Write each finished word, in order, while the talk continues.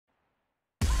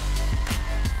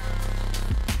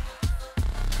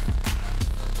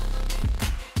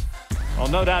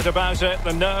No doubt about it,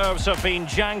 the nerves have been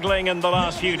jangling in the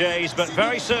last few days, but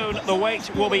very soon the wait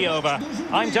will be over.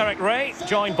 I'm Derek Ray,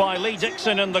 joined by Lee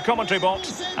Dixon in the commentary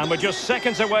box, and we're just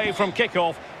seconds away from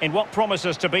kick-off in what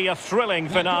promises to be a thrilling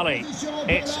finale.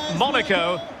 It's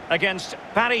Monaco against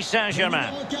Paris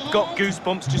Saint-Germain. Got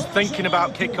goosebumps just thinking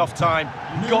about kick-off time.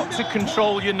 You've got to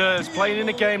control your nerves. Playing in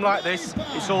a game like this,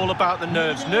 it's all about the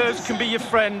nerves. Nerves can be your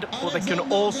friend, but they can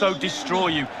also destroy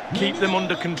you. Keep them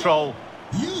under control.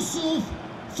 Youssouf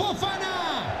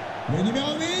Fofana, le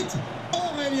numéro 8,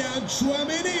 Aurélien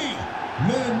Tchouaméni,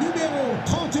 le numéro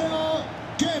 31,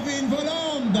 Kevin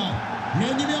Volland,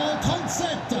 le numéro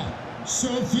 37,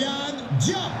 Sofiane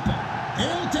Diop.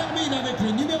 Et on termine avec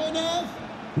le numéro 9,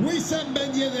 Wissam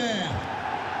Ben Yedder.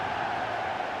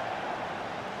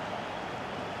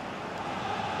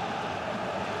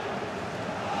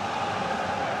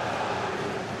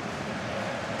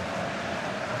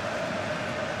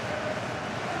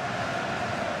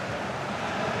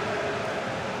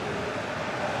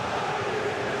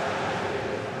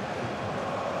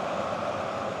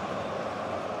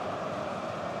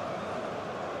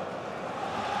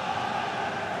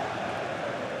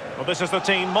 Well, this is the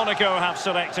team Monaco have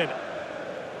selected.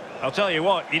 I'll tell you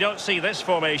what, you don't see this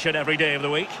formation every day of the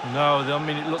week. No, I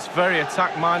mean, it looks very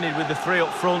attack-minded with the three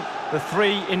up front, the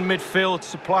three in midfield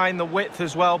supplying the width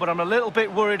as well, but I'm a little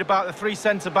bit worried about the three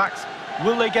centre-backs.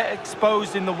 Will they get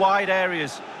exposed in the wide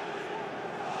areas?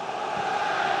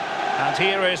 And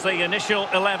here is the initial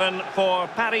 11 for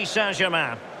Paris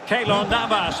Saint-Germain. Keylor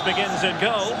Navas begins in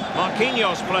goal.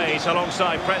 Marquinhos plays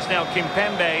alongside Presnel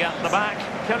Kimpembe at the back.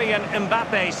 Kylian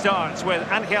Mbappe starts with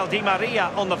Angel Di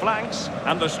Maria on the flanks.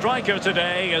 And the striker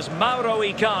today is Mauro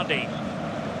Icardi.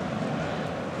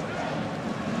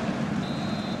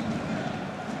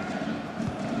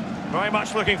 Very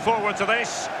much looking forward to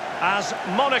this as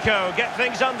Monaco get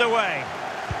things underway.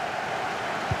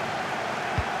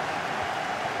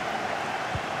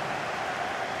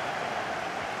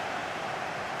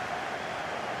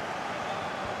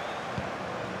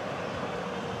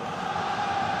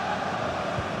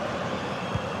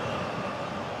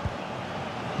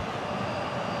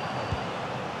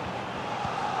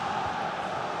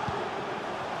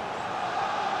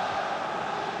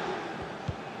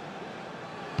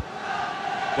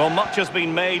 Well, much has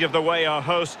been made of the way our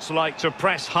hosts like to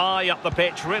press high up the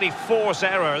pitch, really force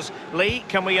errors. Lee,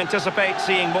 can we anticipate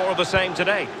seeing more of the same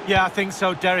today? Yeah, I think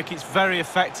so, Derek. It's very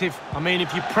effective. I mean,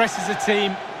 if you press as a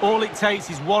team, all it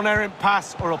takes is one errant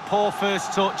pass or a poor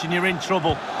first touch and you're in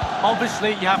trouble.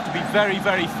 Obviously, you have to be very,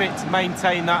 very fit to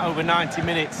maintain that over 90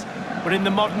 minutes. But in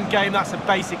the modern game, that's a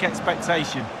basic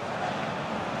expectation.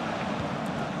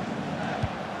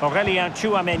 Aurélien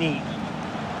Tchouaméni.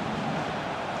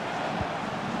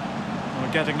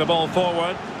 Getting the ball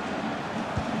forward.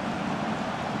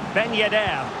 Ben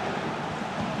Yedder.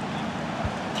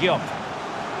 Diop.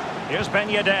 Here's Ben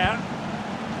Yedder.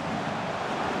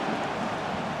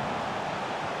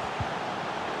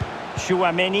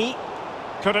 Tchouaméni.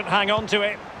 Couldn't hang on to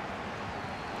it.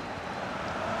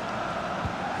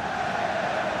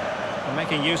 And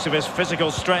making use of his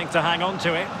physical strength to hang on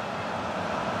to it.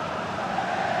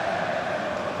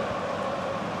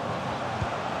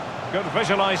 Good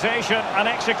visualisation and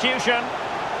execution.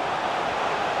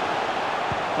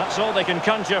 That's all they can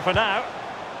conjure for now.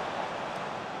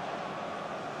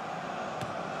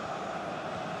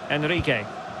 Enrique.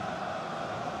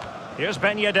 Here's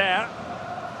Ben Yedder.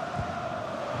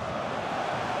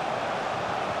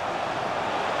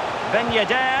 Ben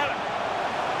Yedder.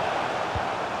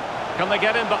 Can they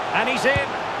get him? And he's in.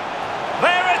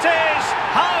 There it is!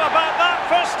 How about that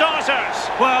for starters?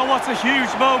 Well, what a huge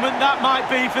moment that might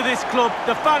be for this club.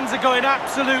 The fans are going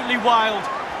absolutely wild.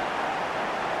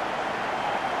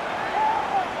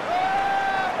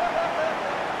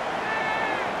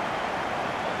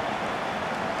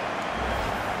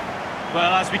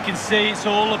 Well, as we can see, it's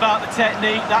all about the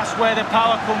technique. That's where the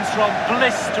power comes from.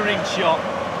 Blistering shot.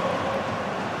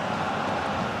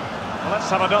 Well, let's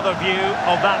have another view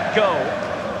of that goal.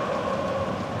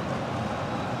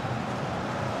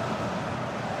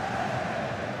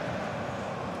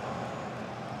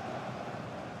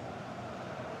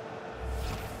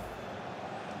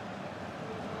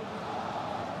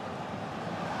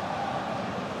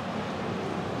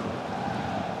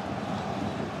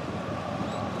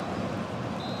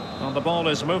 Well, the ball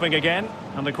is moving again,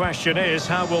 and the question is,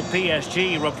 how will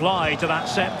PSG reply to that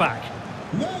setback?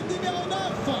 Le numéro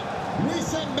 9,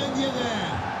 Wissam Ben Yedder.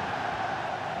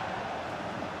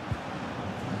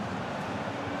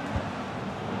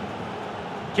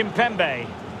 Kimpembe.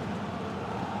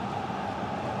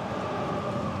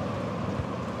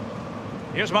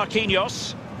 Here's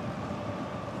Marquinhos.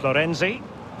 Florenzi.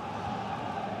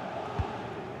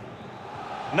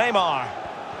 Neymar.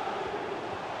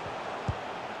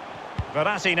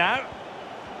 Verratti now.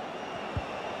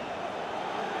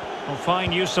 Well,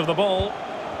 fine use of the ball.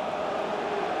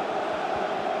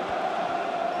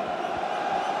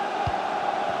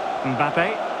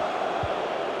 Mbappe.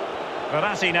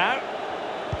 Verratti now.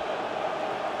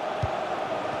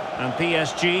 And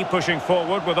PSG pushing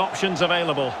forward with options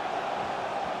available.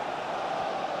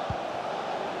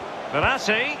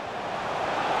 Verratti.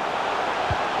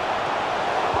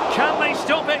 Can they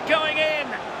stop it going in?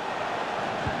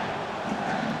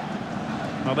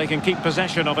 Well, they can keep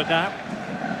possession of it now.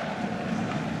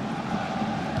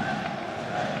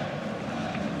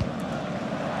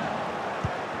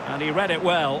 And he read it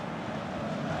well.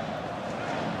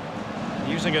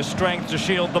 Using his strength to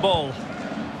shield the ball.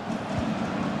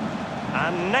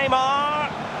 And Neymar.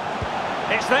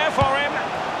 It's there for him.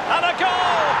 And a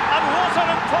goal! And what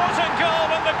an important goal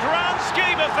in the grand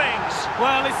scheme of things.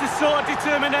 Well, it's the sort of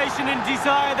determination and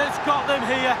desire that's got them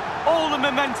here. All the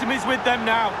momentum is with them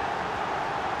now.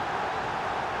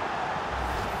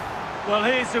 Well,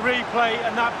 here's the replay,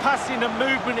 and that passing and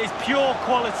movement is pure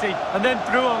quality. And then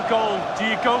through on goal, do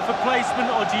you go for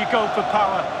placement or do you go for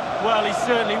power? Well, he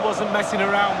certainly wasn't messing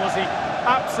around, was he?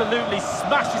 Absolutely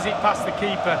smashes it past the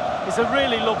keeper. It's a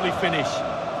really lovely finish.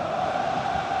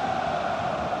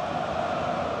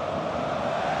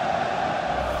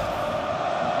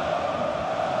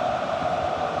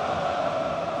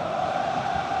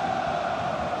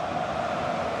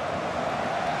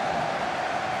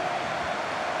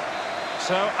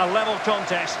 So, a level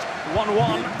contest, 1-1.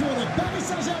 Pour le Paris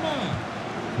Saint-Germain,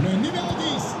 le numéro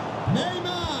 10,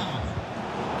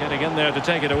 Neymar. Getting in there to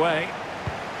take it away.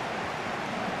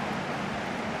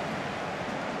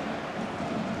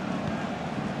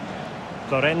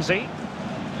 Florenzi.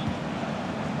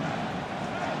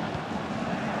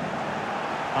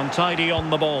 Untidy on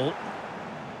the ball.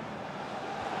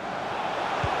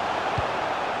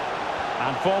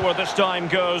 And forward this time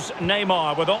goes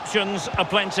Neymar with options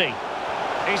aplenty.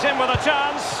 He's in with a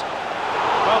chance.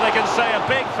 Well, they can say a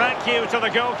big thank you to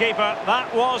the goalkeeper.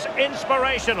 That was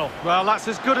inspirational. Well, that's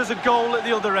as good as a goal at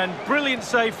the other end. Brilliant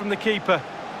save from the keeper.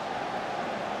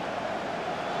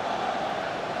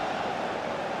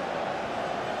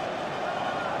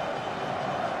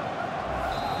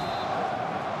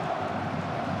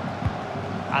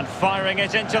 And firing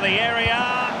it into the area.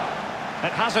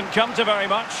 It hasn't come to very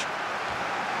much.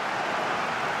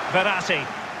 Verratti.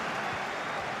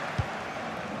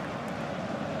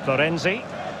 Florenzi.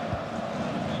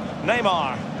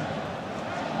 Neymar.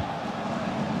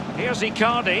 Here's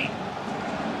Icardi.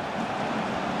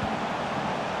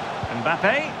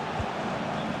 Mbappe.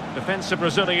 Defensive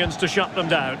Brazilians to shut them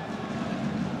down.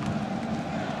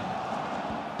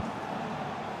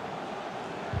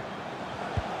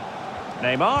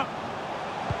 Neymar.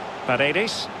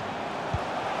 Paredes.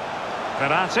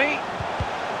 Verratti.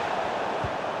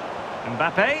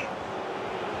 Mbappe.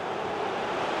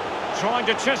 Trying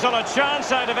to chisel a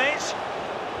chance out of it.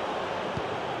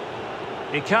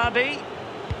 Icardi.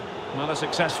 Not a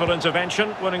successful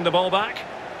intervention, winning the ball back.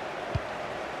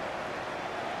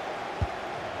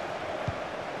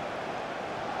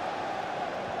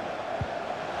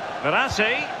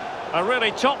 Verratti. A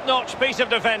really top-notch piece of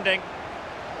defending.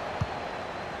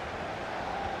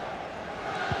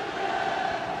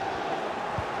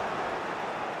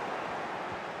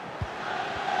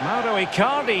 Mauro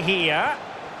Icardi here.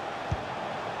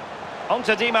 On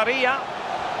to Di Maria.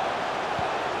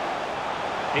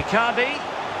 Icardi.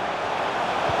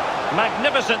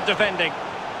 Magnificent defending.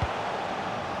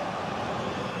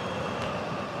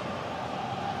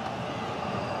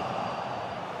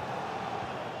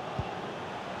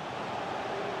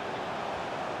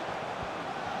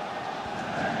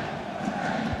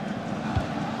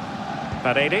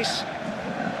 Paredes.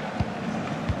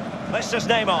 This is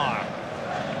Neymar.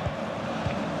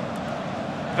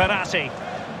 Verratti.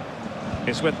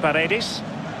 It's with Paredes.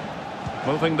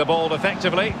 Moving the ball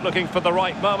effectively, looking for the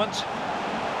right moment.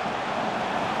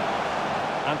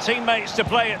 And teammates to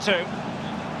play it to.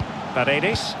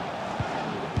 Paredes.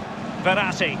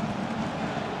 Verratti.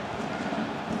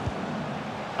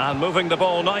 And moving the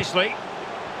ball nicely.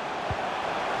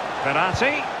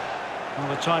 Verratti.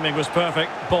 Well, the timing was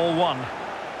perfect. Ball one.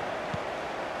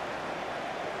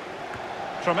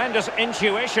 Tremendous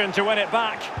intuition to win it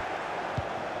back.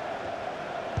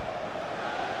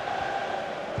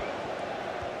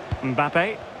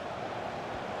 Mbappe.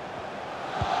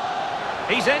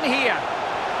 He's in here.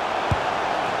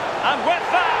 And with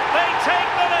that, they take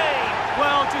the lead.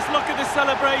 Well, just look at the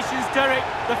celebrations, Derek.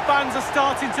 The fans are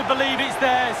starting to believe it's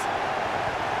theirs.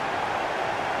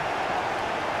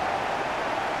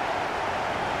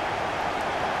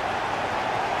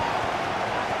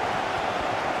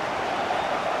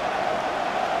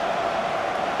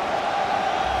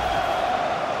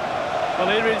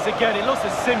 here it is again. It looks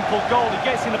a simple goal. He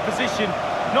gets in a position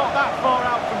not that far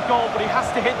out from goal, but he has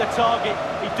to hit the target.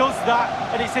 He does that,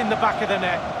 and it's in the back of the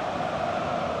net.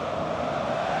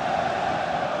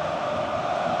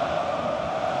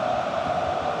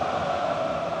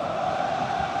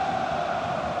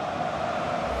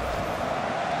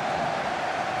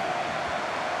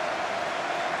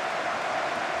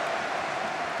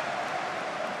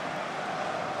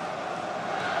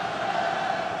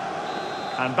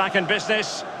 And back in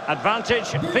business, advantage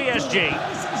PSG.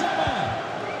 Saint-Germain.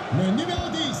 Le numéro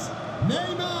 10,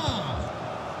 Neymar.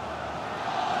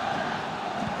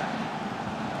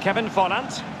 Kevin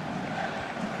Volland.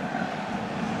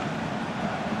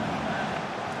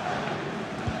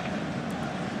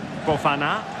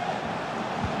 Fofana.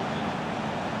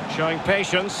 Showing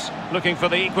patience, looking for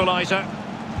the equaliser.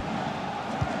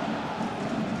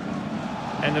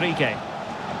 Enrique.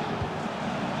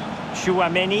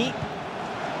 Chouameni.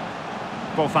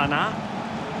 Fofana.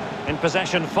 In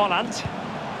possession, Volland.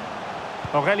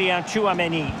 Aurélien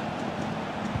Chouameni.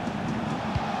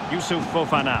 Youssouf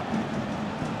Fofana.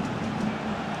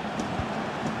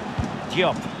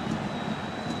 Diop.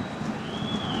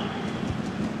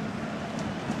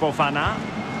 Fofana.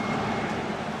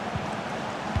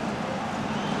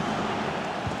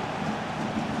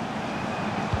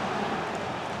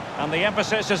 And the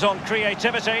emphasis is on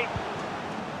creativity.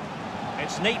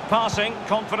 It's neat passing,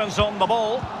 confidence on the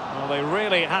ball. Well, they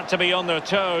really had to be on their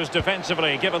toes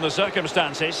defensively, given the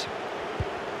circumstances.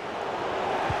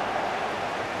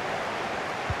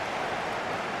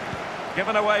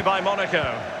 Given away by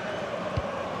Monaco.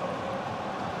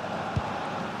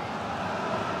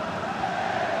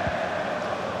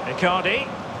 Icardi.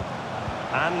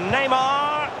 And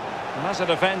Neymar. And as a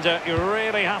defender, you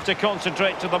really have to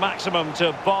concentrate to the maximum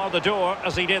to bar the door,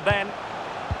 as he did then.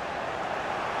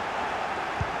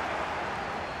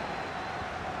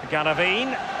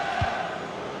 Galavine.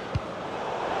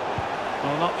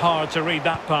 Well, not hard to read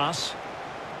that pass.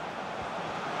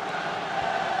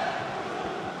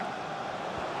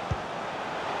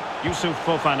 Youssouf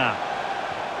Fofana.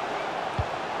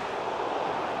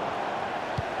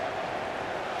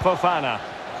 Fofana.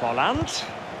 Volland.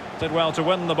 Did well to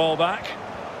win the ball back.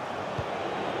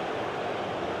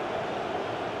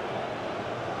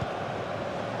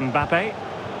 Mbappe.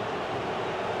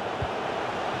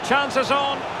 Chances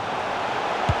on.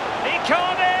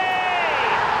 Icardi!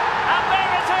 And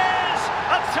there it is!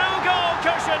 A two-goal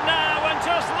cushion now, and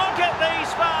just look at these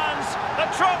fans. The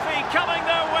trophy coming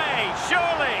their way,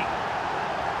 surely.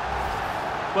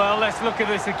 Well, let's look at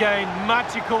this again.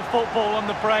 Magical football on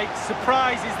the break.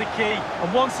 Surprise is the key.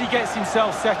 And once he gets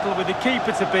himself settled with the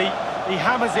keeper to beat, he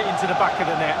hammers it into the back of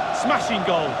the net. Smashing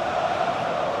goal.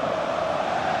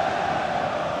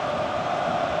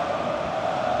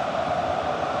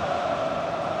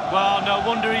 Well, no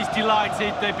wonder he's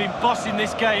delighted. They've been bossing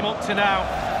this game up to now.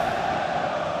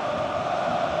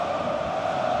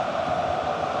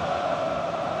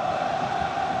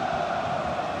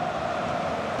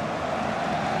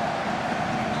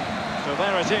 So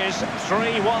there it is,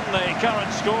 3-1 the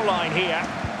current scoreline here.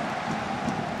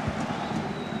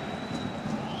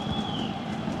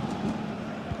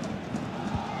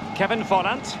 Kevin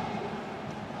Volland.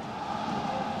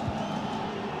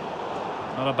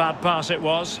 Not a bad pass it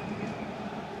was.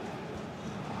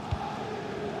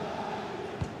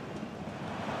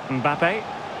 Mbappe.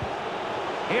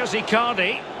 Here's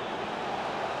Icardi.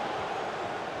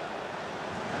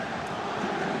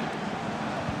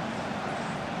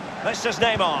 This is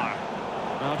Neymar.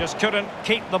 Well, just couldn't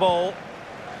keep the ball.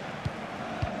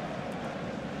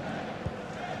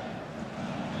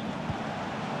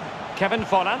 Kevin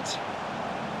Volland.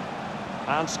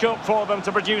 And scope for them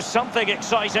to produce something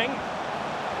exciting.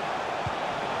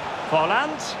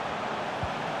 Volland.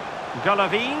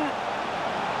 Galavine.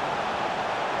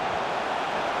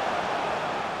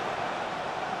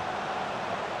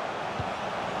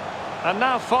 And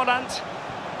now Volland.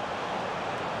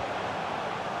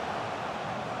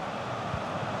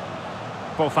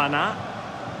 Fofana.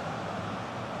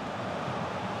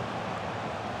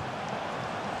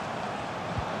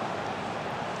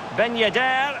 Ben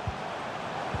Yedder.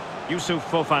 Youssouf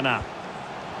Fofana.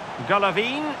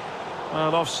 Galavine.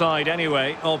 Well, offside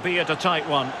anyway, albeit a tight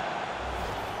one.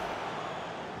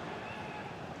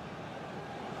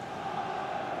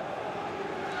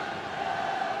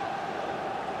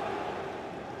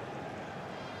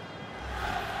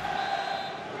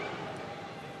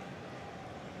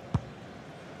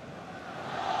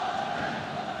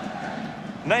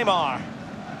 Neymar.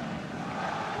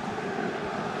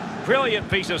 Brilliant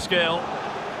piece of skill.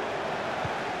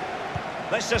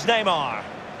 This is Neymar.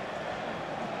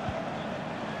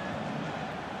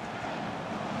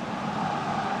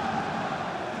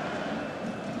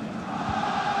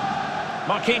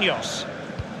 Marquinhos.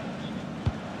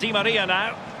 Di Maria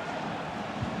now.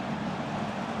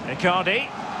 Icardi.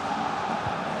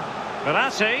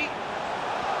 Verratti.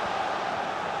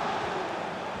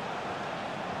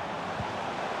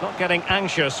 Not getting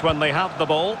anxious when they have the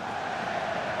ball.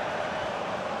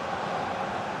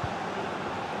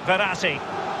 Verratti.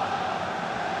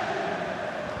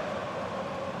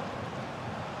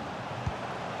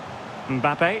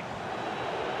 Mbappe.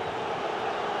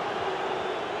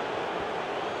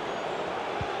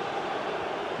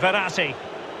 Verratti.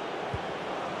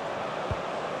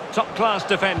 Top-class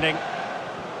defending.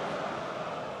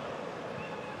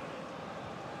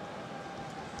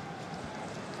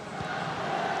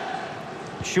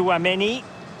 Tchouaméni.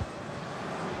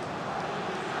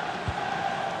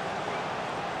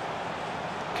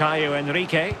 Caio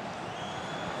Henrique.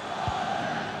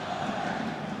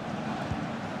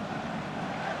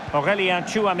 Aurélien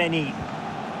Tchouaméni.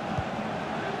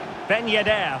 Ben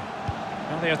Yedder.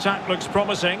 Well, the attack looks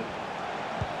promising.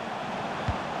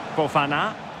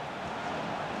 Fofana.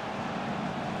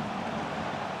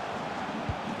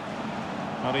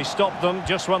 Well, he stopped them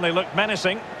just when they looked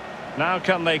menacing. Now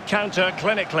can they counter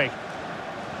clinically?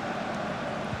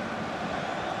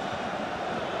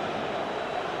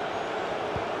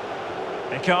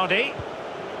 Icardi.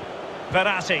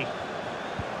 Verratti.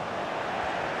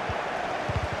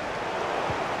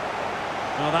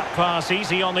 Well, that pass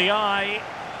easy on the eye.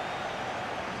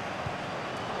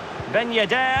 Ben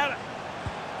Yedder.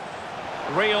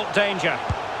 Real danger.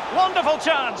 Wonderful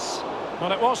chance.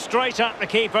 Well, it was straight at the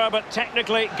keeper, but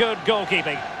technically good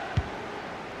goalkeeping.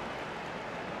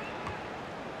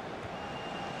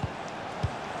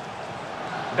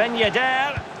 Ben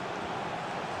Yedder.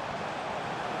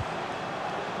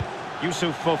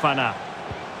 Youssouf Fofana.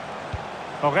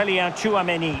 Aurélien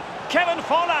Tchouaméni. Kevin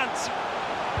Folland.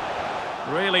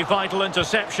 Really vital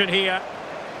interception here.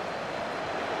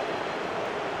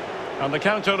 And the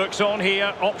counter looks on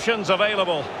here. Options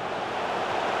available.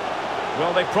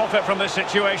 Will they profit from this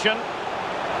situation?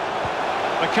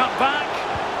 The cut back.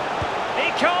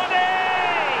 Icardi!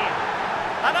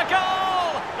 And a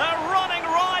goal! They're running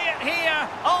riot here.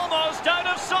 Almost out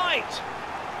of sight.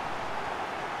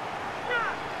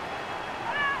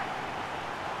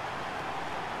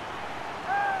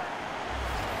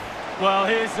 Well,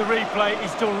 here's the replay.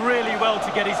 He's done really well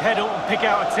to get his head up and pick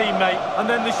out a teammate. And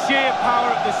then the sheer power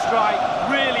of the strike,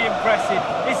 really impressive.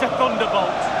 It's a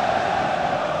thunderbolt.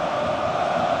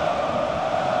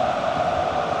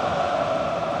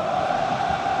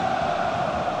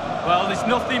 Well, there's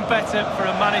nothing better for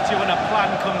a manager when a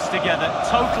plan comes together.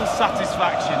 Total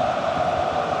satisfaction.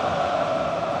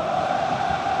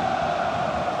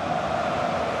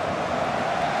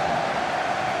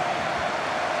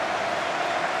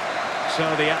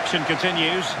 So the action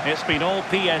continues. It's been all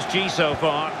PSG so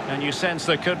far, and you sense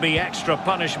there could be extra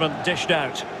punishment dished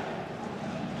out.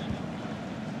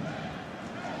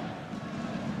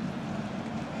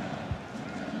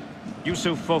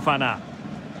 Youssouf Fofana.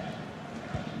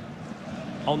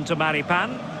 On to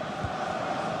Maripan.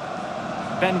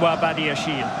 Benoit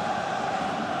Badiachil.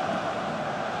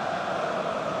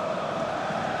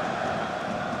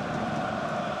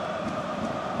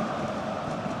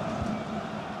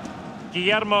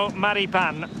 Guillermo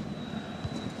Maripan.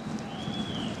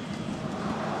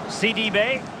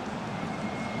 Sidibe.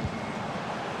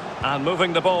 And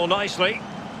moving the ball nicely.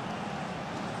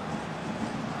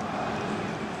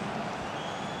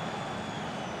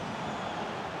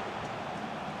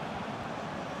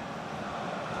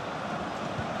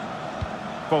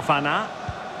 Fofana.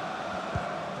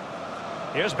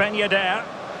 Here's Ben Yedder.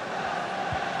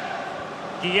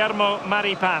 Guillermo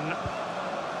Maripan.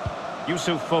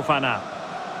 Youssouf Fofana.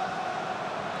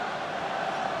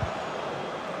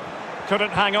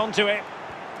 Couldn't hang on to it.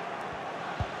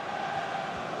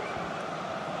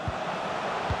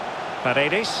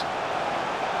 Paredes.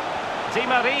 Di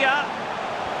Maria.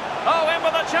 Oh, in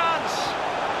with a chance.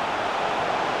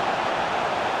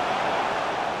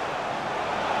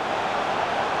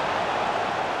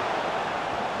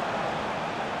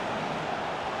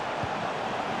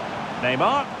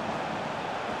 Neymar.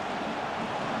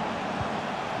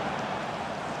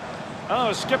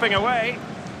 Oh, skipping away.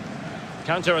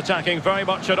 Counter-attacking, very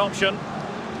much an option.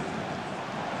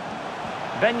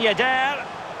 Ben Yedder.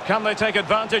 Can they take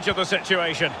advantage of the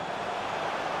situation?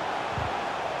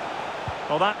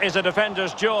 Well, that is a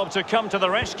defender's job to come to the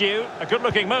rescue. A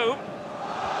good-looking move.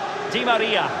 Di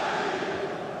Maria.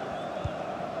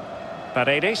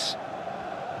 Paredes.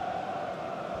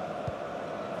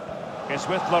 It's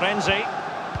with Lorenzi.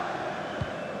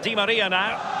 Di Maria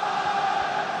now.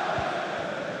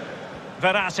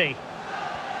 Verratti.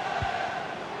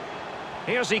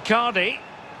 Here's Icardi.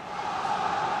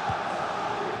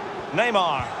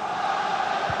 Neymar.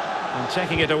 And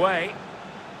taking it away.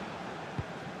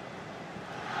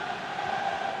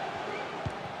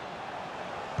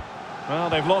 Well,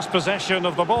 they've lost possession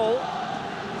of the ball.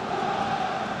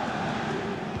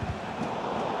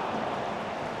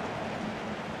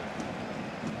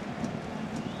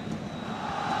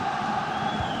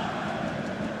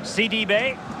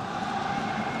 CDB.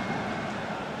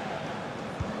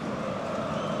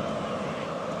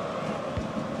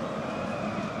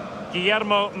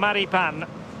 Guillermo Maripan.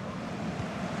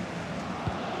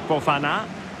 Fofana.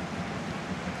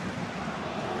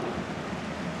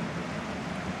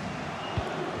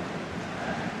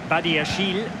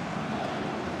 Badiachil.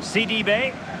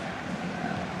 CDB.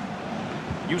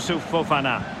 Youssouf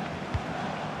Fofana.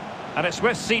 And it's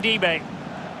with CDB.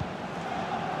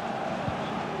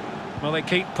 Well, they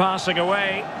keep passing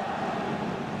away.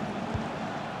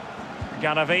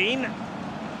 Garavine.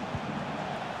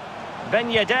 Ben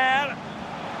Yedder.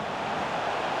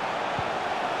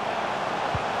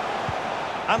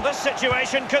 And this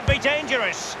situation could be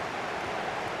dangerous.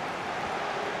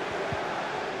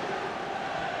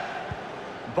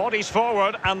 Bodies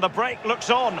forward and the break looks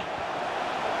on.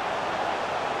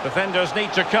 Defenders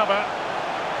need to cover.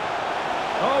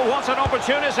 Oh, what an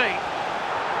opportunity.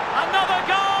 Another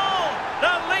goal!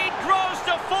 The lead grows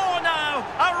to 4 now.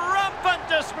 A rampant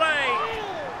display.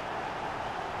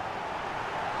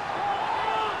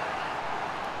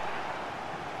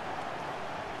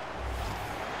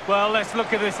 Well, let's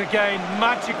look at this again.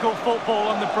 Magical football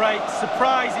on the break.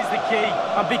 Surprise is the key.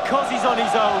 And because he's on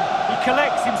his own, he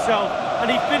collects himself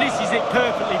and he finishes it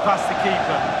perfectly past the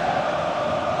keeper.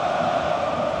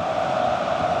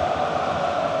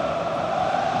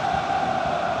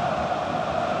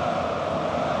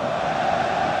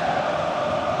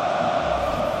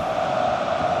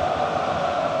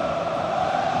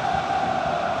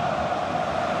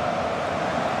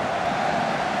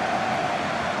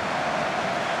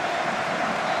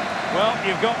 Well,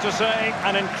 you've got to say,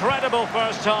 an incredible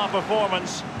first-half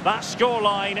performance. That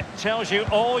scoreline tells you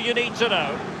all you need to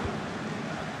know.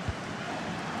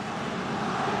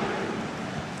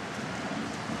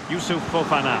 Youssouf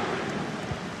Fofana.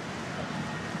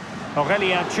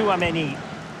 Aurélien Tchouameni.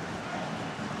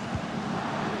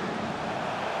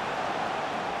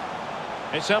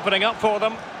 It's opening up for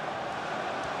them.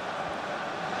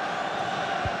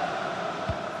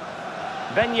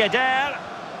 Ben Yedder.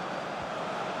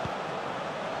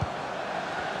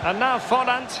 And now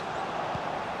Fonant.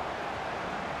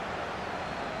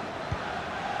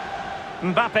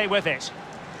 Mbappe with it.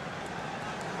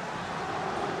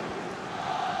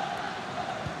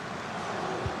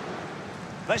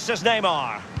 This is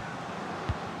Neymar.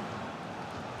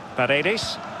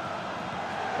 Paredes.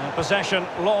 And possession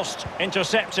lost,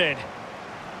 intercepted.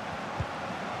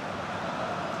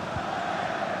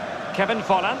 Kevin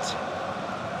Fonant.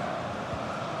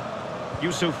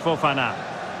 Youssouf Fofana.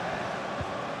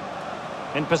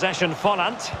 In possession,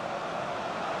 Fonant.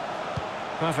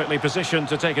 Perfectly positioned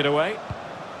to take it away.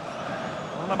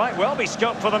 Well, there might well be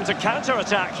scope for them to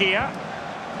counter-attack here.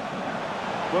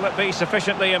 Will it be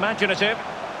sufficiently imaginative?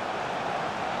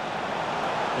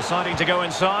 Deciding to go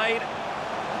inside.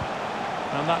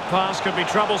 And that pass could be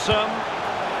troublesome.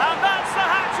 And that's the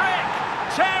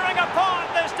hat-trick! Tearing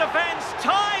apart this defence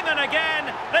time and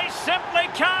again. They simply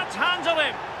can't handle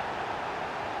him.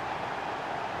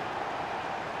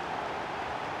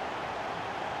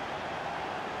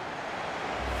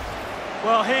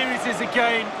 Well, here it is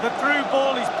again. The through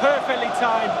ball is perfectly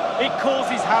timed. It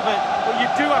causes havoc, but you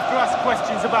do have to ask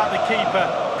questions about the keeper.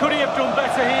 Could he have done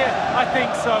better here? I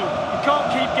think so. You can't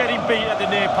keep getting beat at the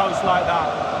near post like that.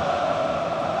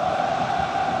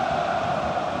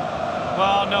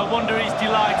 Well, no wonder he's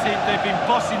delighted. They've been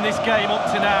bossing this game up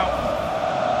to now.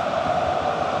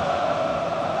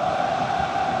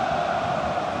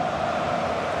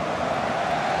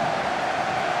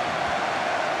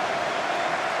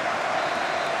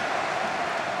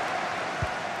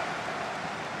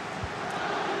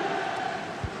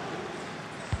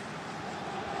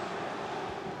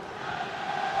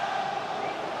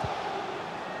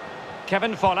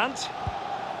 Kevin Fonant.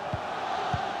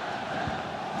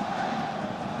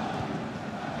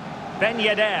 Ben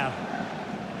Yedder.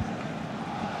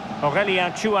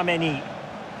 Aurélien Tchouameni.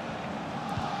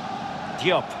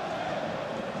 Diop.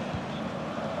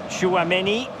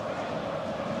 Tchouameni.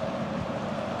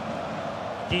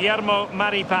 Guillermo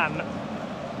Maripan.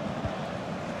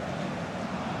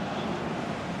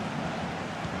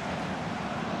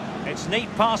 It's neat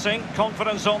passing,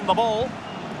 confidence on the ball.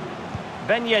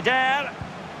 Ben Yedder.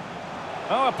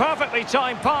 Oh, a perfectly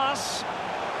timed pass.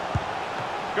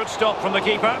 Good stop from the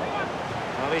keeper.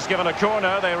 Well, he's given a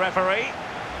corner, the referee.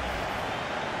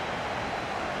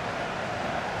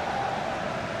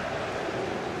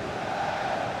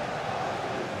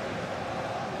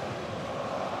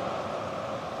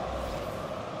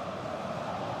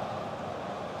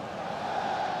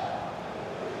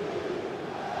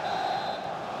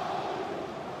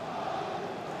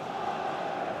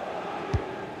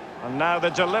 And now the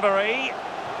delivery.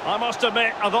 I must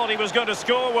admit, I thought he was going to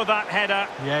score with that header.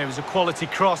 Yeah, it was a quality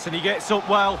cross, and he gets up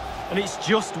well, and it's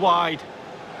just wide.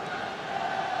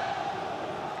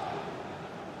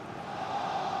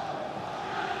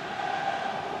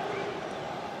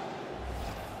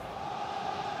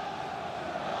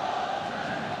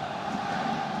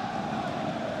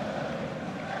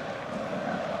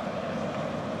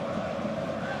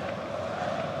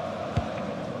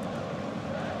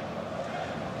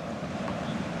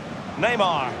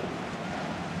 Neymar.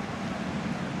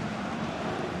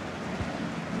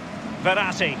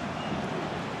 Verratti.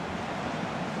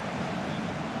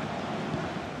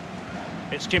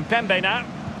 It's Kimpembe now.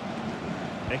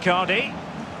 Icardi.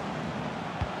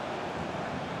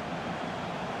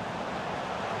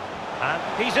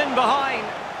 And he's in behind.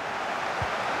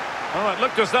 Oh, it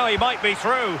looked as though he might be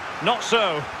through. Not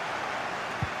so.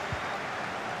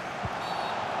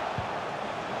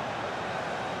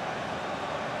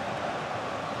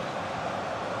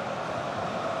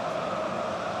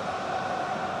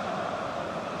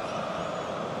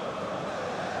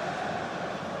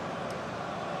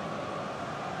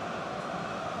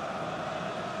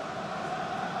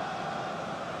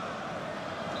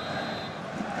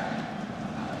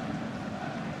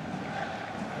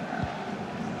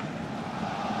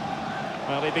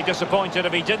 Well, he'd be disappointed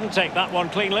if he didn't take that one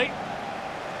cleanly.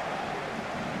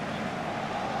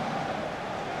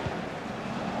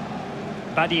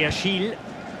 Badiachil.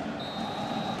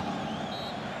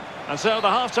 And so the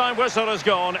half-time whistle has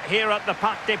gone here at the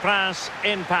Parc des Princes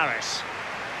in Paris.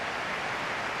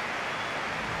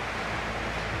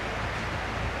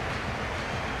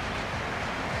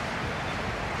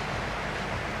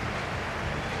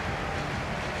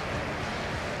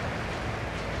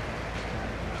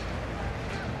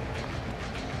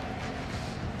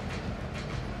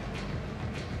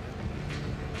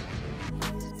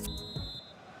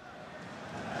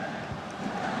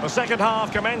 The second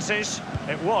half commences.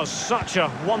 It was such a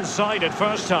one-sided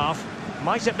first half.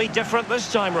 Might it be different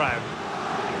this time round?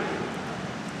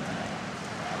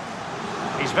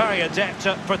 He's very adept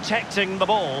at protecting the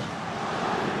ball.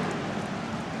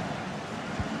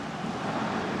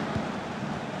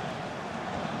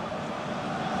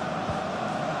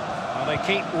 Well, they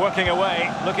keep working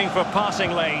away, looking for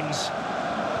passing lanes.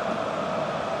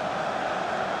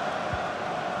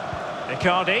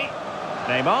 Icardi.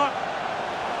 Neymar.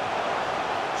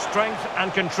 Strength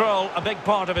and control, a big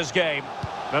part of his game.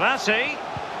 Verratti.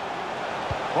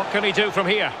 What can he do from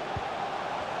here?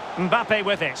 Mbappe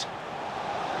with it.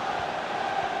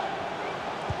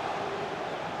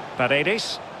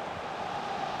 Paredes.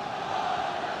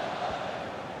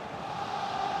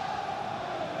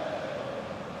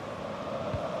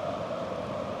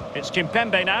 It's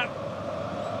Kimpembe now.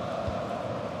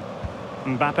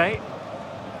 Mbappe.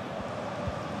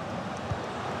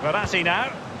 Verratti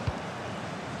now.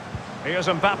 Here's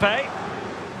Mbappe.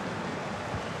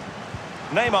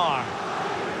 Neymar.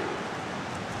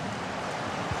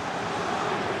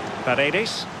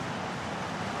 Paredes.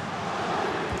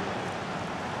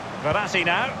 Verratti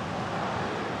now.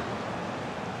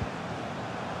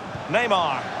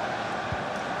 Neymar.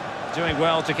 Doing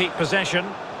well to keep possession.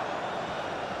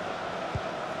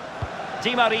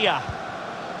 Di Maria.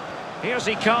 Here's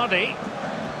Icardi.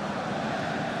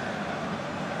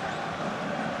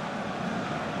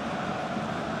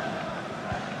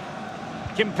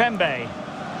 Kimpembe.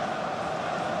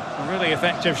 Really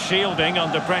effective shielding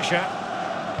under pressure.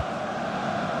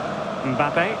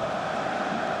 Mbappe.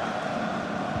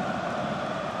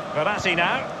 Verratti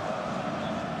now.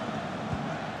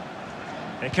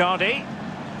 Icardi.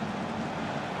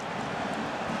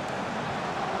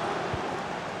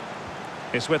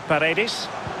 It's with Paredes.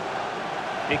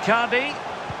 Icardi.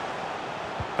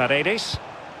 Paredes.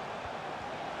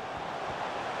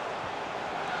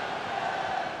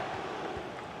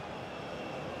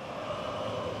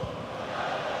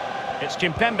 It's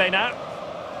Kimpembe now.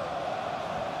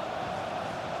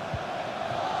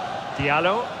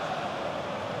 Diallo.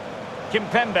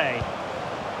 Kimpembe.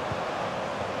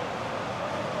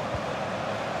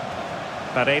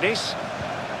 Paredes.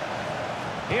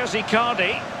 Here's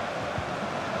Icardi.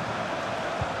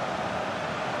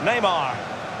 Neymar.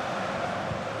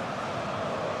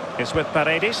 It's with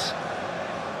Paredes.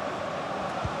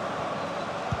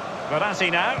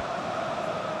 Verratti now.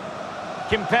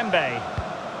 Kimpembe.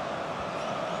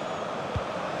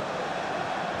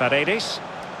 Paredes.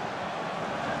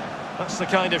 That's the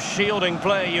kind of shielding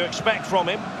play you expect from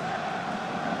him.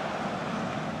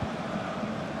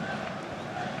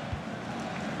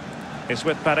 It's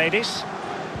with Paredes.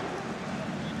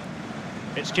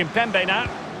 It's Kimpembe now.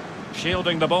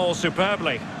 Shielding the ball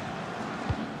superbly.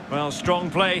 Well, strong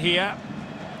play here.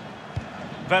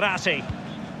 Verratti.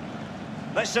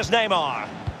 This is Neymar.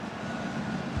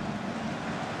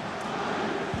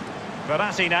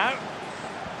 Verratti now.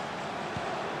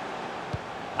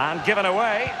 And given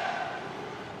away.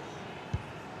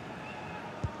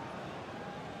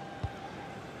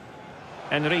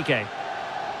 Enrique.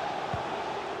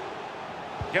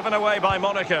 Given away by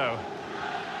Monaco.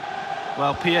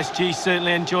 Well, PSG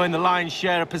certainly enjoying the lion's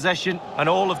share of possession, and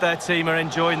all of their team are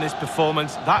enjoying this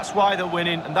performance. That's why they're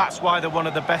winning, and that's why they're one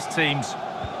of the best teams.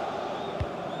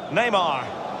 Neymar.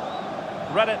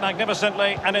 Read it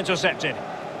magnificently and intercepted.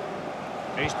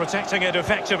 He's protecting it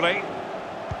effectively.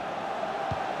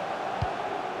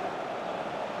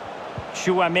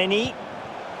 Tchouaméni.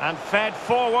 And fed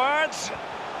forwards.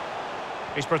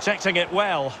 He's protecting it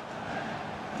well.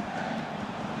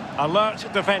 Alert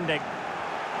defending.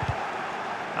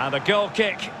 And a goal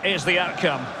kick is the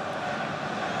outcome.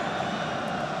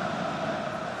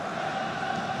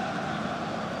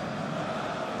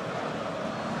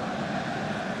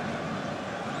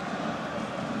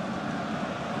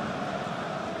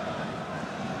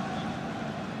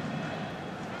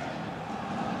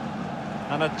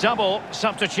 And a double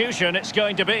substitution it's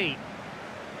going to be.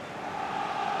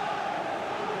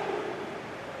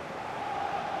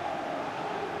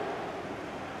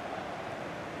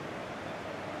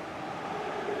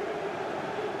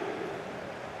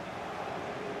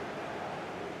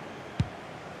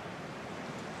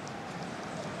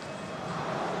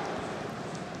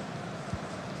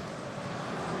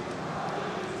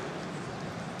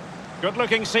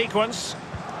 Good-looking sequence.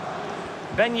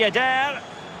 Ben Yedder.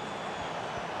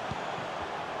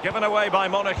 Given away by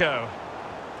Monaco.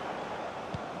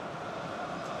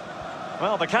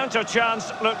 Well, the counter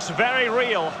chance looks very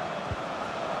real.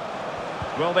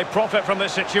 Will they profit from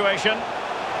this situation?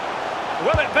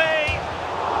 Will it be?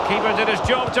 Keeper did his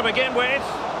job to begin with.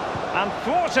 And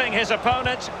thwarting his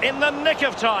opponent in the nick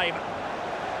of time.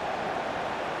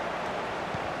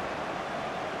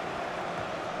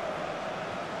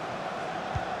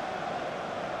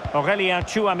 Aurélien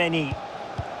Tchouaméni.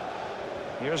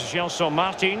 Here's Gelson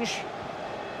Martins.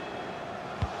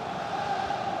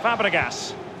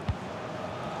 Fabregas.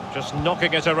 Just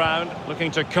knocking it around, looking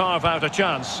to carve out a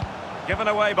chance. Given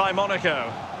away by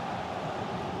Monaco.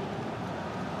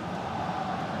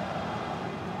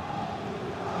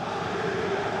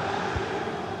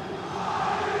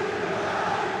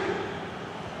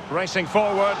 Racing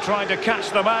forward, trying to catch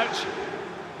them out.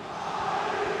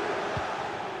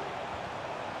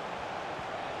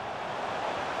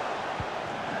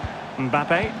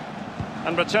 Mbappe,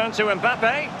 and return to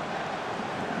Mbappe,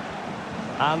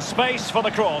 and space for the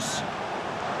cross.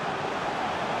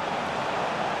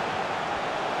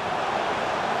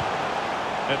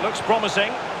 It looks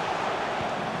promising.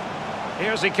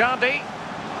 Here's Icardi.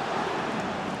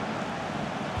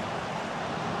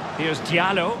 Here's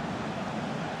Diallo.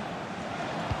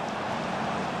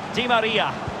 Di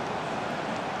Maria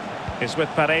is with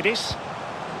Paredes,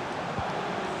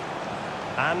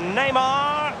 and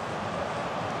Neymar.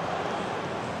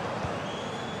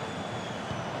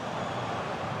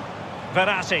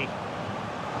 Verratti.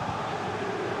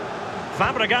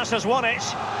 Fabregas has won it.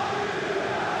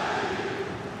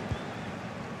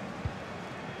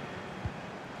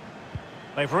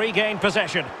 They've regained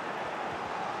possession.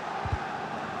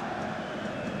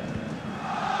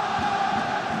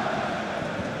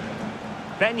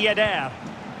 Ben Yedder.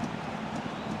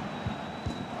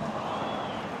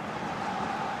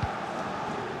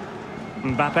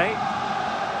 Mbappe.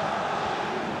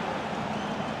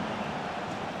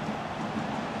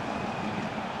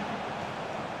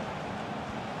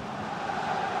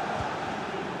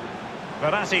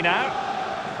 Verratti now.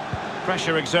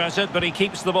 Pressure exerted, but he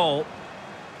keeps the ball.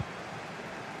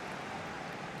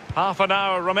 Half an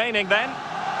hour remaining then.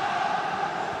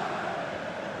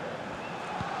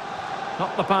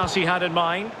 Not the pass he had in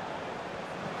mind.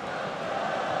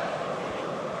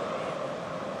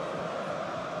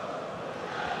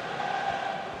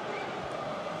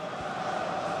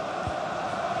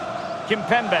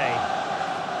 Kimpembe.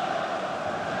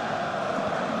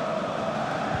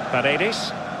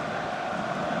 Paredes.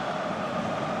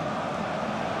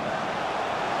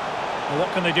 Well,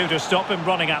 what can they do to stop him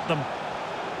running at them?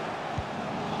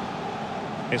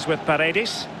 It's with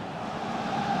Paredes.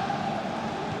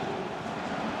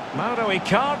 Mauro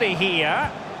Icardi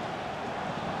here.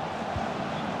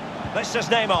 This is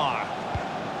Neymar.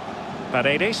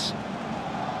 Paredes.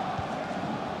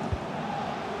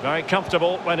 Very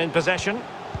comfortable when in possession.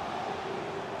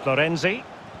 Florenzi.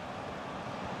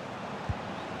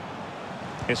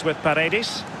 It's with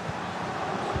Paredes.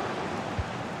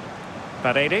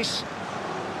 Paredes.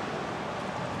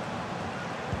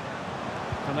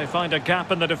 Can they find a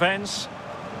gap in the defence?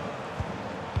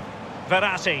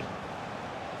 Verratti.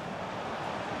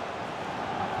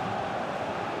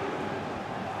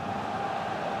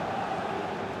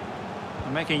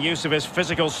 Making use of his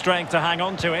physical strength to hang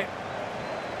on to it.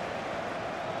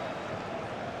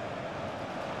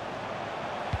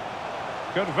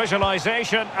 Good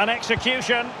visualisation and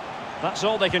execution. That's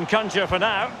all they can conjure for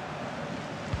now.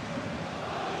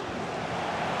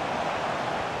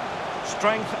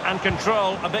 Strength and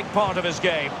control, a big part of his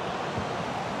game.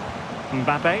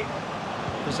 Mbappe.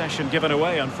 Possession given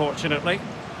away, unfortunately.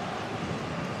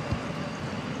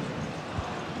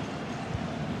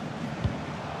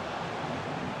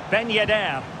 Ben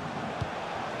Yedder.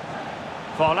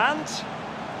 Volland.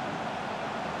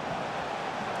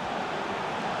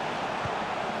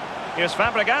 Here's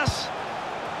Fabregas.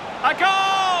 A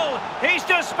goal! He's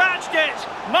dispatched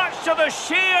it, much to the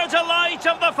sheer delight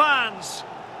of the fans.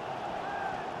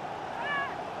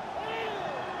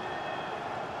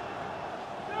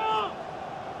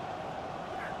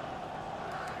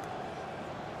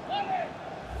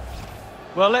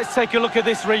 Well, let's take a look at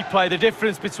this replay. The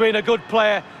difference between a good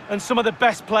player and some of the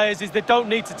best players is they don't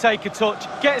need to take a touch.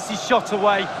 Gets his shot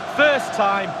away, first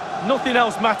time, nothing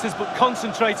else matters but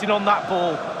concentrating on that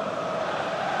ball.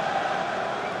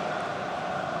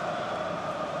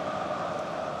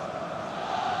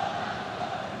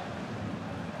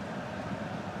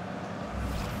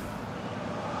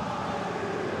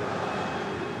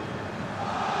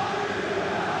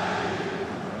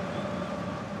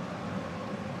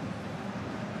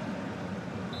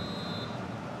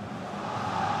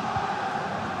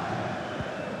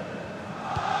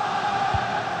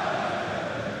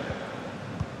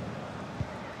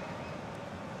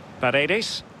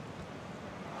 Paredes.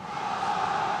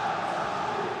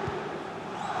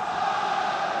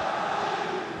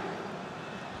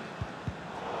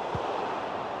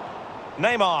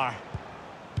 Neymar.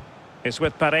 It's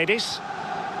with Paredes.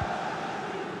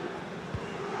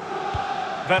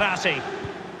 Verratti.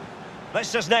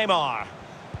 This is Neymar.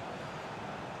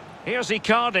 Here's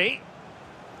Icardi.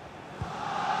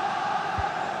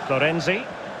 Florenzi.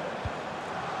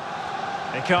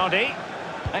 Icardi.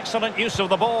 Excellent use of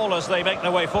the ball as they make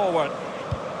their way forward.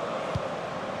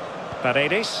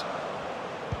 Paredes.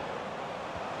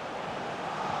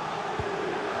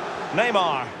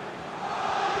 Neymar.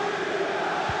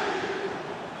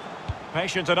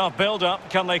 Patient enough build-up.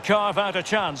 Can they carve out a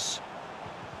chance?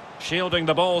 Shielding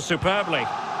the ball superbly.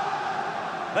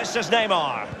 This is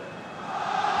Neymar.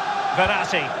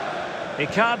 Verratti.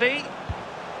 Icardi.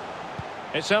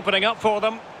 It's opening up for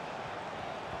them.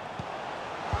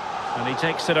 And he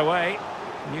takes it away,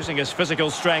 using his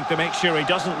physical strength to make sure he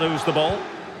doesn't lose the ball.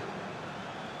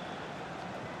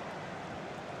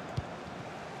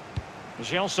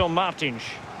 Gelson Martins.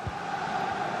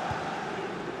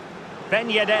 Ben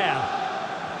Yedder.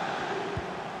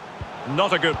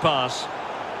 Not a good pass.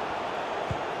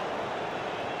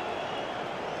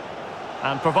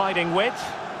 And providing width.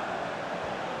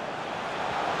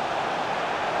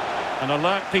 An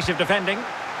alert piece of defending.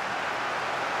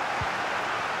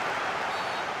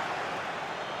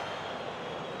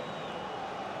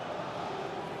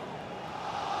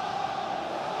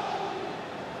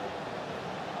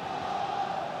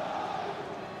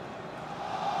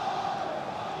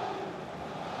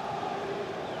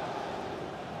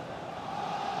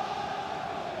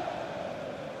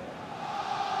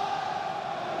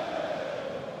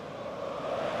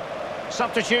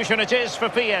 Substitution it is for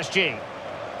PSG.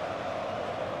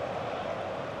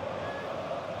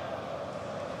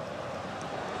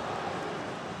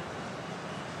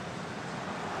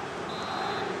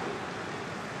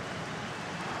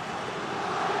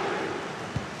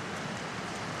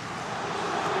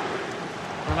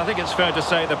 And I think it's fair to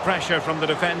say the pressure from the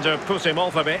defender put him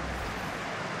off a bit.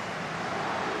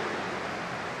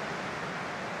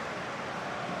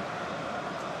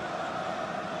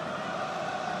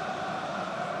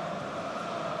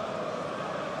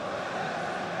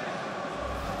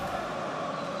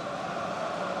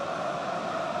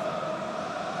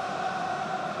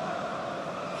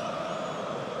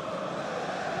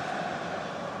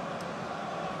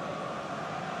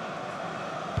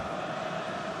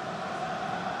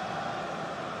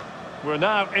 We're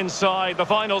now inside the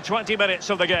final 20 minutes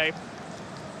of the game.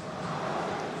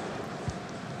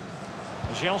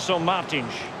 Gelson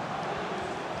Martins.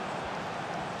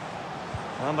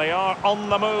 And they are on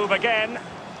the move again.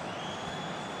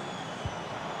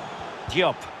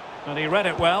 Diop. And he read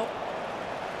it well.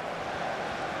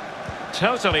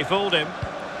 Totally fooled him.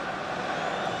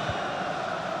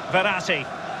 Verratti.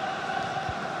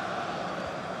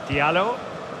 Diallo.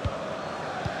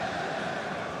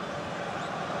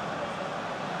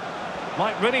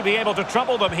 Might really be able to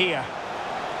trouble them here.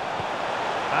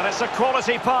 And it's a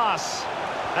quality pass.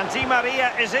 And Di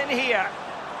Maria is in here.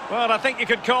 Well, I think you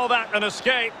could call that an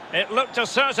escape. It looked a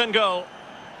certain goal.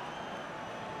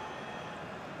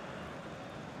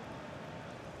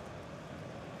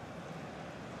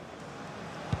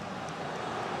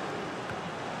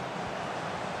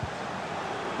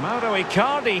 Mauro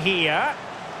Icardi here.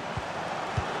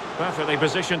 Perfectly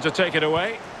positioned to take it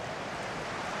away.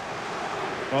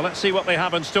 Well, let's see what they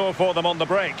have in store for them on the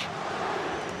break.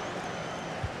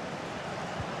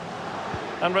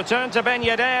 And return to Ben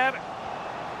Yedder.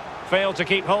 Failed to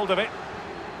keep hold of it.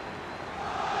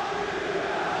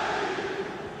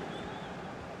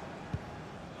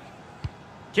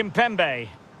 Kimpembe.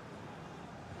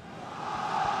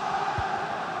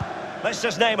 This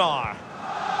is Neymar.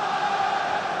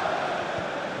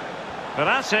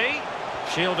 Verratti,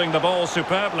 shielding the ball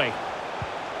superbly.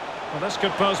 Well, this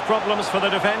could pose problems for the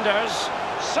defenders.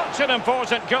 Such an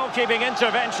important goalkeeping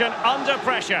intervention under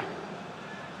pressure.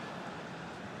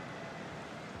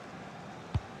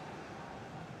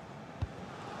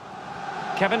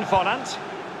 Kevin Volland.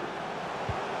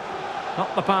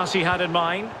 Not the pass he had in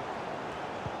mind.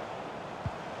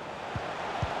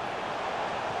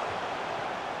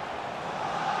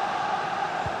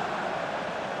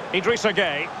 Idrissa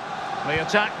Gueye. The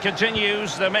attack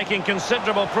continues. They're making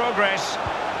considerable progress.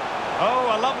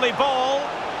 Oh, a lovely ball.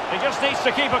 He just needs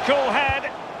to keep a cool head.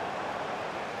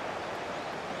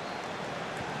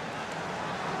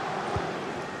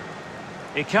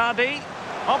 Icardi.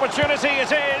 Opportunity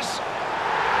it is.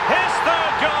 His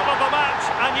third goal of the match,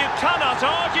 and you cannot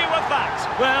argue with that.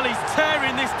 Well, he's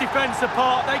tearing this defence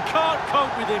apart. They can't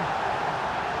cope with him.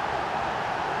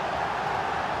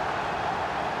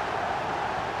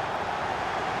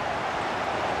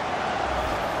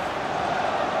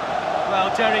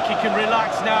 Well, Derek, he can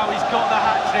relax now. He's got the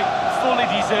hat-trick. Fully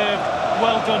deserved.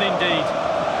 Well done indeed.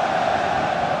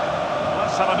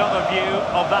 Let's have another view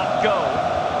of that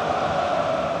goal.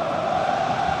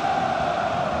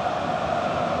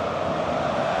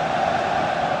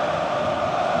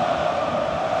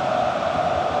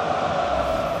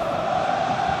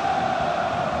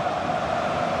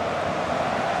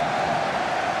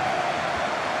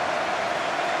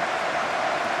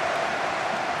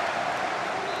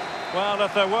 Well,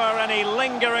 if there were any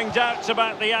lingering doubts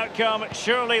about the outcome,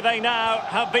 surely they now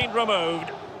have been removed.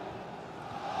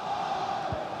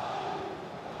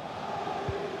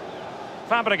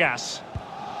 Fabregas.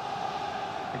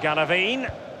 Galavine.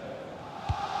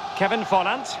 Kevin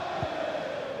Volland.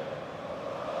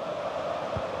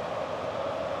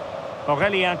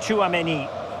 Aurélien Tchouaméni.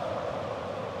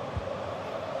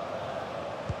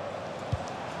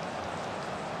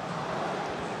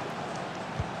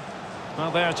 Well,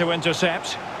 there to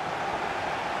intercept.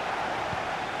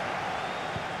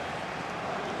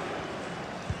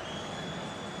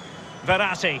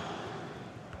 Verratti.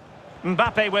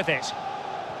 Mbappe with it.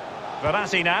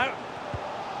 Verratti now.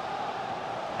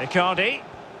 Icardi.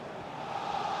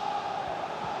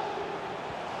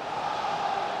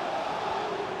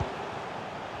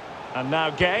 And now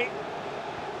Gueye.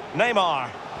 Neymar.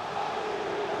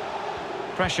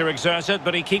 Pressure exerted,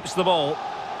 but he keeps the ball.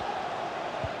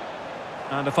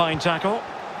 And a fine tackle.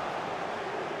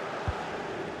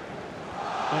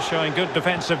 They're showing good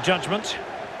defensive judgment.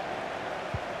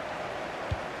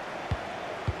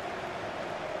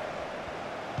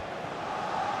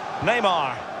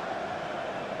 Neymar.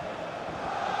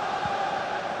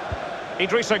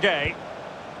 Idrissa Gueye.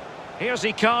 Here's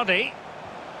Icardi.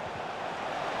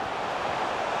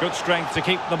 Good strength to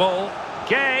keep the ball.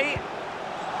 Gueye.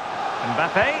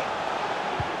 Mbappe.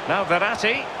 Now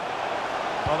Verratti.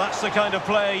 Well, that's the kind of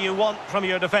play you want from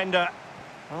your defender.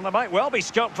 Well, there might well be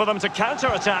scope for them to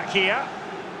counter-attack here.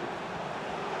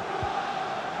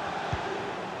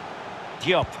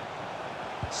 Diop.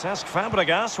 Cesc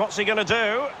Fabregas, what's he going to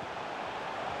do?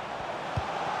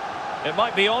 It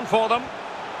might be on for them.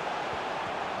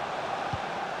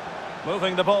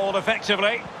 Moving the ball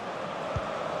effectively.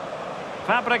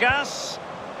 Fabregas.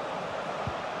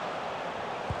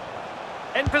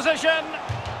 In position.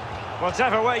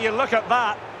 Whatever way you look at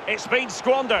that, it's been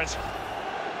squandered.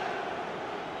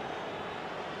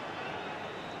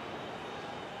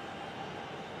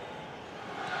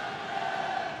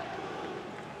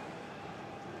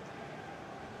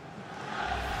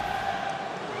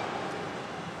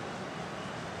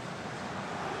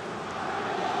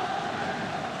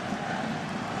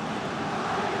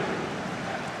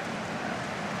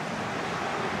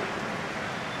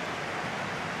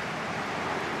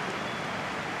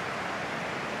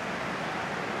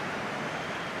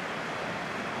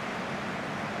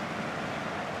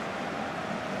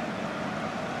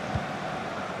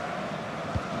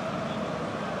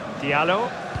 Diallo.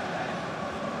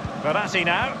 Verratti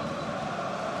now.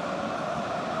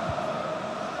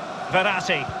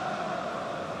 Verratti.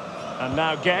 And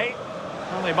now Gay.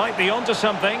 Well, they might be onto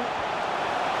something.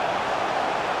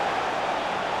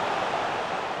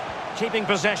 Keeping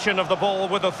possession of the ball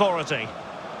with authority.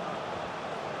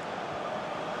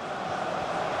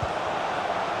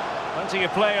 Plenty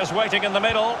of players waiting in the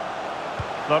middle.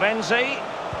 Florenzi.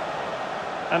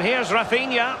 And here's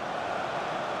Rafinha.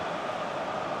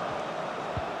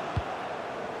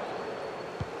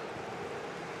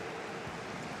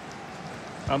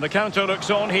 And the counter looks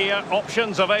on here.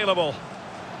 Options available.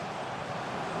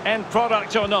 End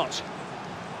product or not?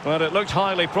 Well, it looked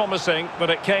highly promising, but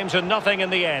it came to nothing in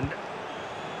the end.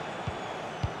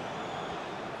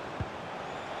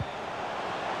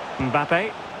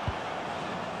 Mbappe.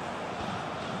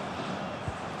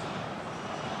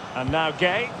 And now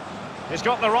Gay. He's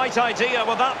got the right idea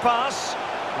with that pass.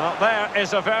 Well, there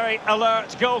is a very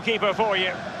alert goalkeeper for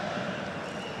you.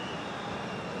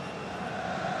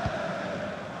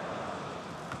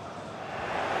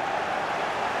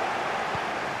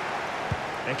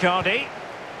 Icardi.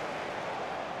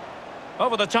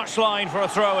 Over the touchline for a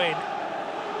throw-in.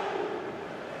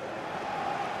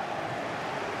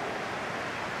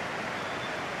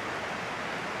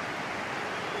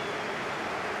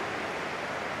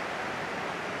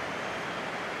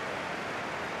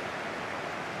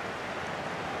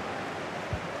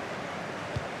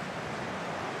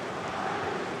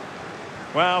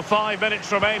 Well, 5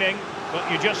 minutes remaining, but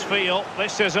you just feel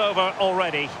this is over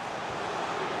already.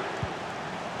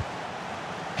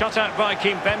 Cut out by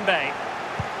Kimpembe.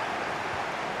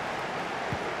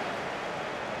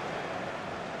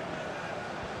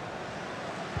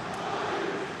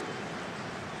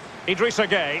 Idrissa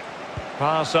Gay.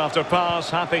 Pass after pass,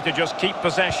 happy to just keep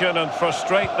possession and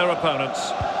frustrate their opponents.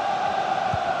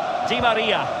 Di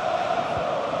Maria.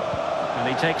 And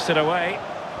he takes it away.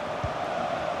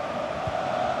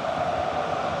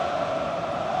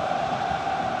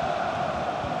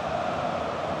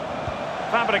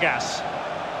 Fabregas.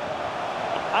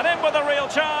 And in with a real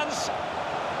chance.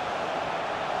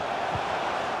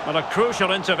 Well, a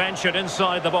crucial intervention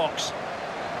inside the box.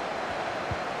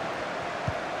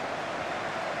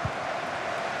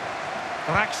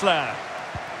 Draxler.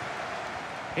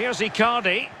 Here's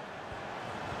Icardi.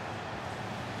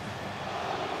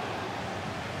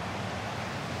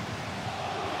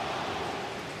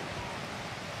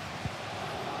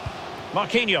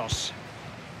 Marquinhos.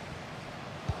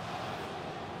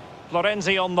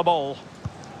 Florenzi on the ball.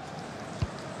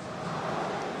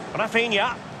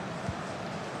 Rafinha.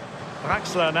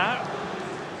 Draxler now.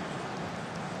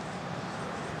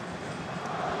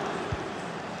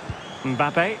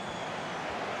 Mbappe.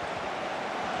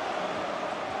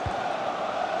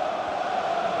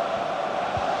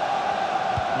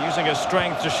 Using his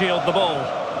strength to shield the ball.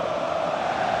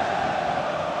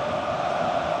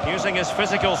 Using his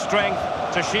physical strength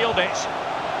to shield it.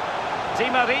 Di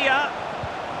Maria.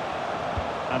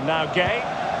 And now Gay.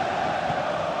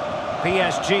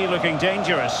 PSG looking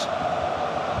dangerous.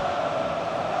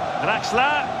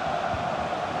 Draxler.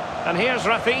 And here's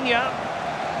Rafinha.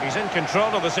 He's in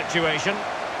control of the situation.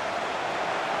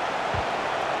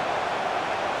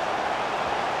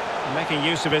 Making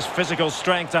use of his physical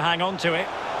strength to hang on to it.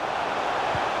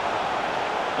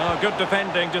 Oh, good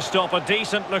defending to stop a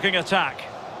decent-looking attack.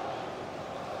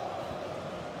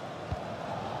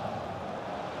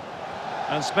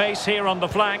 And space here on the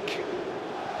flank.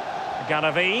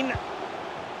 Galavine.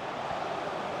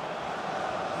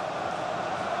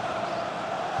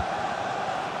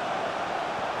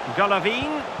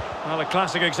 Galavine. Well, a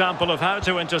classic example of how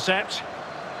to intercept.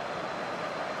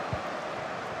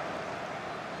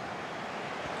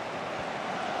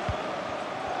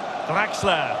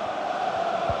 Draxler.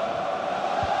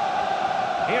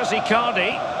 Here's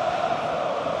Icardi.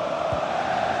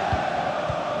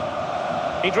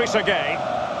 Idrissa Gay.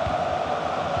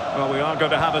 Well, we are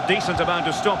going to have a decent amount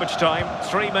of stoppage time.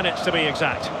 3 minutes to be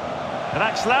exact.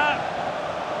 Draxler.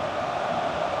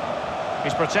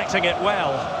 He's protecting it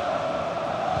well.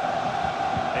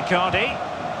 Icardi.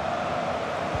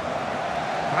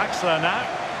 Draxler now.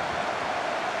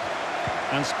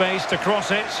 And space to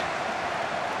cross it.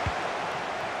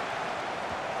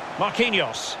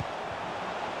 Marquinhos.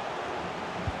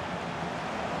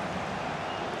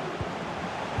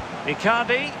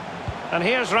 Icardi. And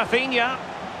here's Rafinha.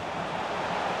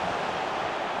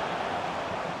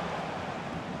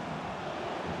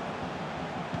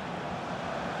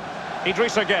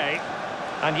 Idrissa Gay.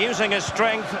 And using his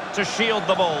strength to shield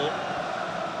the ball.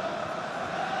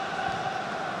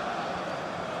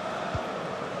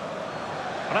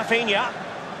 Rafinha.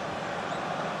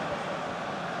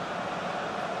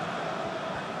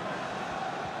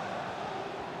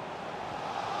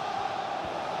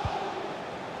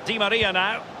 Di Maria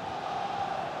now.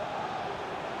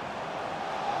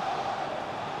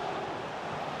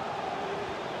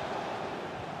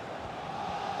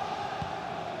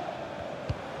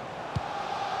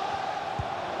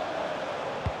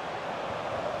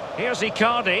 Here's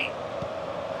Icardi.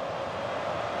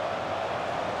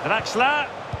 Draxler.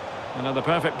 Another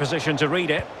perfect position to read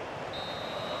it.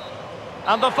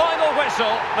 And the final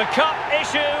whistle, the cup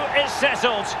issue is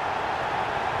settled.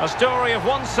 A story of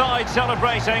one side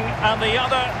celebrating and the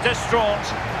other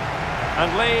distraught.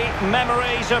 And Lee,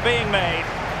 memories are being made.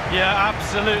 Yeah,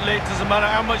 absolutely. It doesn't matter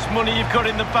how much money you've got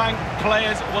in the bank.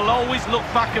 Players will always look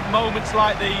back at moments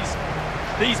like these.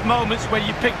 These moments when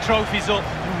you pick trophies up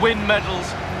and win medals.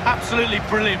 Absolutely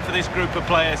brilliant for this group of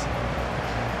players.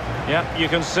 Yeah, you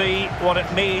can see what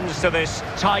it means to this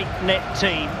tight-knit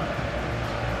team.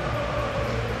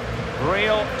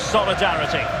 Real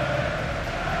solidarity.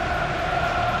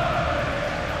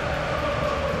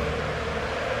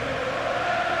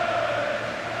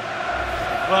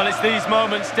 Well, it's these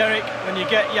moments, Derek, when you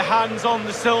get your hands on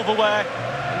the silverware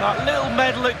and that little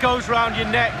medal that goes round your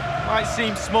neck might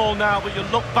seem small now, but you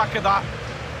look back at that,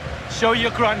 show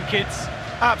your grandkids.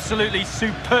 Absolutely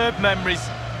superb memories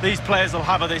these players will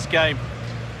have of this game.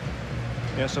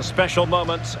 Yes, a special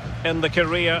moment in the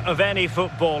career of any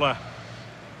footballer.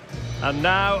 And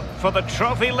now for the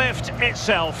trophy lift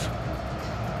itself.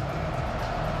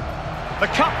 The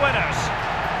cup winners.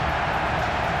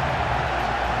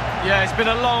 Yeah, it's been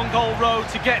a long old road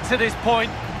to get to this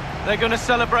point. They're going to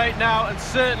celebrate now and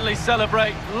certainly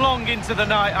celebrate long into the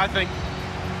night, I think.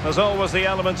 There's always the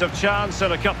element of chance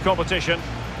in a cup competition.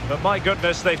 But my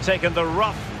goodness, they've taken the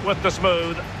rough with the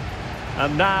smooth.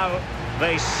 And now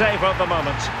they savour the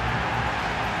moment.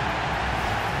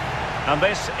 And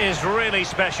this is really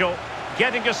special.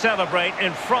 Getting to celebrate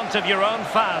in front of your own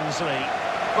fans, Lee.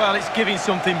 Well, it's giving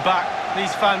something back.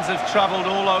 These fans have travelled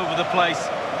all over the place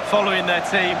following their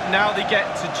team. Now they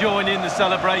get to join in the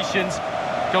celebrations,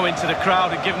 go into the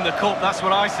crowd and give them the cup. That's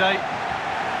what I say.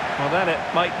 Well, then it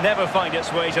might never find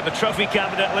its way to the trophy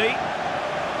cabinet, Lee.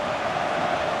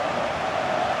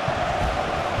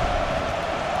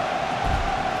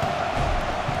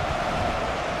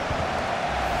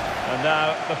 And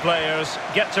now the players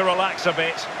get to relax a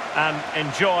bit and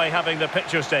enjoy having the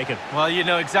pictures taken. Well, you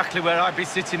know exactly where I'd be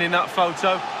sitting in that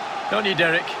photo, don't you,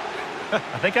 Derek?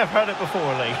 I think I've heard it before,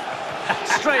 Lee.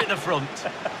 Straight at the front.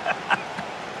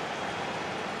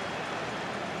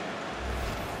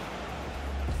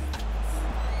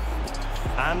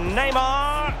 And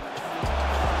Neymar.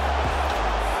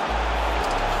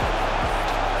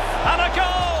 And a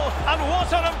goal! And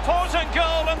what an important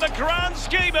goal in the grand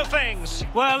scheme of things.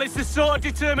 Well, it's the sort of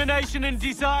determination and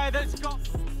desire that's got...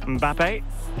 Mbappe.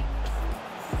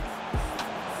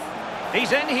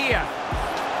 He's in here.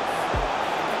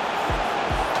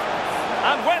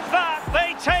 And with that,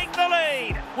 they take the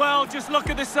lead. Well, just look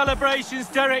at the celebrations,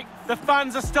 Derek. The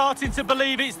fans are starting to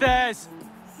believe it's theirs.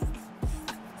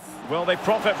 Will they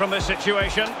profit from this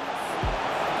situation?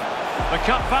 The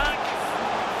cutback.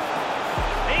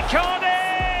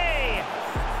 Icardi!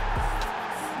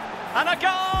 And a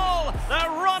goal! They're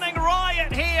running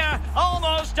riot here,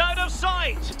 almost out of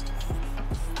sight.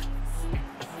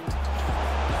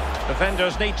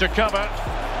 Defenders need to cover.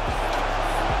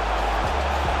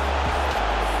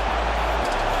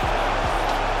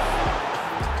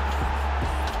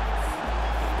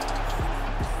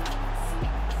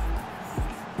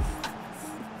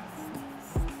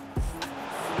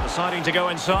 Deciding to go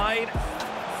inside.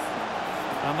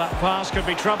 And that pass could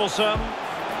be troublesome.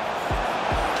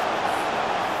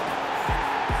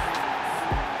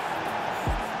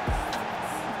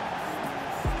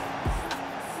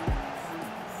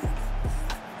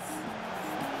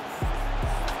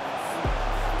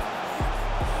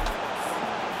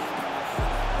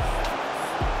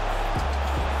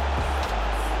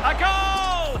 A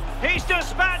goal! He's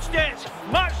dispatched it,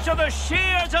 much to the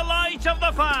sheer delight of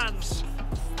the fans.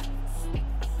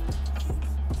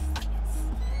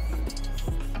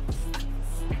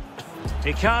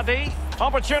 Icardi,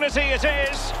 opportunity it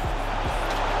is.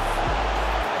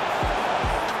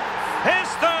 His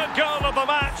third goal of the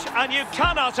match, and you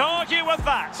cannot argue with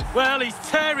that. Well, he's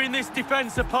tearing this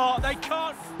defence apart. They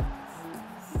can't...